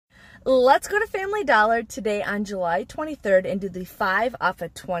Let's go to Family Dollar today on July 23rd and do the 5 off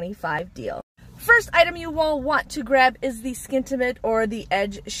of 25 deal. First item you will want to grab is the Skintimate or the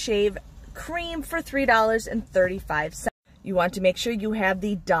Edge Shave Cream for $3.35. You want to make sure you have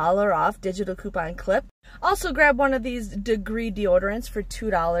the $1 off digital coupon clip. Also grab one of these Degree deodorants for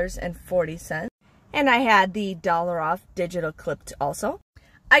 $2.40. And I had the $1 off digital clipped also.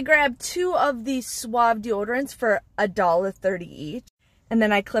 I grabbed 2 of the Suave deodorants for $1.30 each. And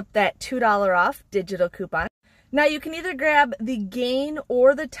then I clipped that $2 off digital coupon. Now you can either grab the Gain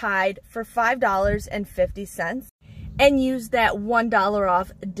or the Tide for $5.50 and use that $1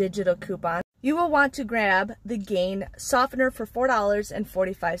 off digital coupon. You will want to grab the Gain softener for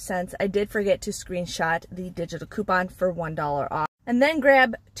 $4.45. I did forget to screenshot the digital coupon for $1 off. And then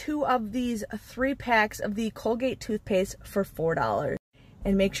grab 2 of these 3 packs of the Colgate toothpaste for $4.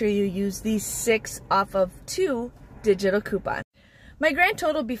 And make sure you use the 6 off of 2 digital coupon. My grand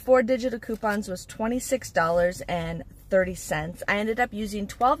total before digital coupons was $26.30. I ended up using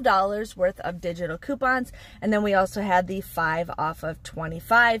 $12 worth of digital coupons, and then we also had the 5 off of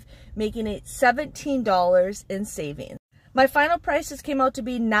 25, making it $17 in savings. My final prices came out to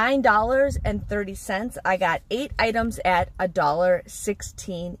be $9.30. I got 8 items at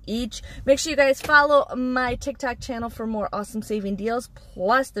 $1.16 each. Make sure you guys follow my TikTok channel for more awesome saving deals.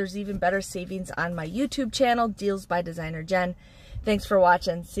 Plus, there's even better savings on my YouTube channel, Deals by DesignerJen. Thanks for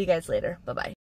watching. See you guys later. Bye-bye.